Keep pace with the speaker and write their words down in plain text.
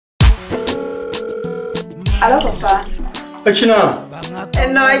Hello, Papa. China.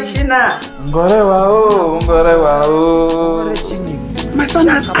 No, China. My son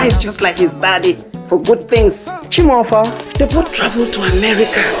has eyes just like his daddy for good things. Chimofa. They both traveled to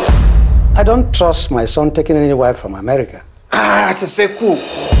America. I don't trust my son taking any wife from America. Ah, Seseku.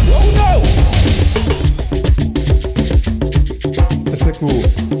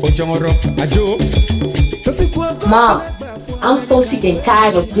 Mom, I'm so sick and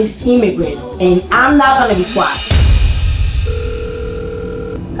tired of this immigrant, and I'm not gonna be quiet.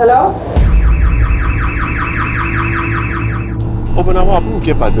 Hello? Open up, who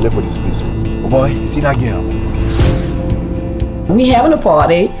get back for this place? Oh boy, see that girl. We having a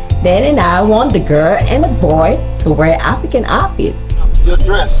party. Dad and I want the girl and the boy to wear African outfit. Your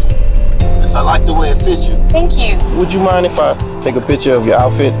dress. Yes, I like the way it fits you. Thank you. Would you mind if I take a picture of your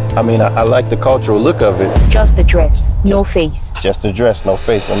outfit? I mean, I like the cultural look of it. Just the dress, no face. Just the dress, no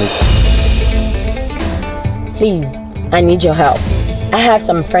face. Let me. Please, I need your help. I have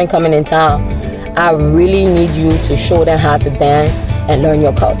some friends coming in town. I really need you to show them how to dance and learn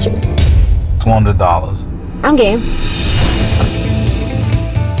your culture. $200. I'm game.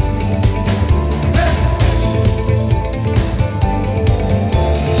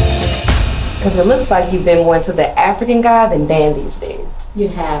 Because it looks like you've been more into the African guy than Dan these days. You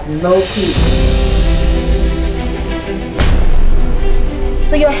have no clue.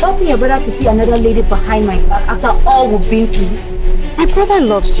 So you're helping your brother to see another lady behind my back after all we've been through? My brother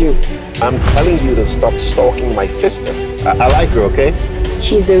loves you. I'm telling you to stop stalking my sister. I like her, okay?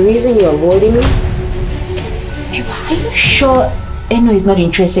 She's the reason you're avoiding me? Hey, are you sure Eno is not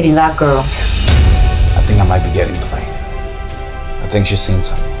interested in that girl? I think I might be getting played. I think she's seen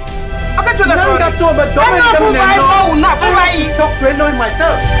something. Talk to Eno and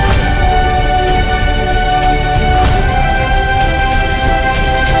myself.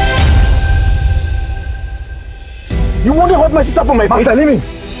 You want to hurt my sister for my face? Master, leave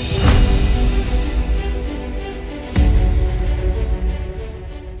me.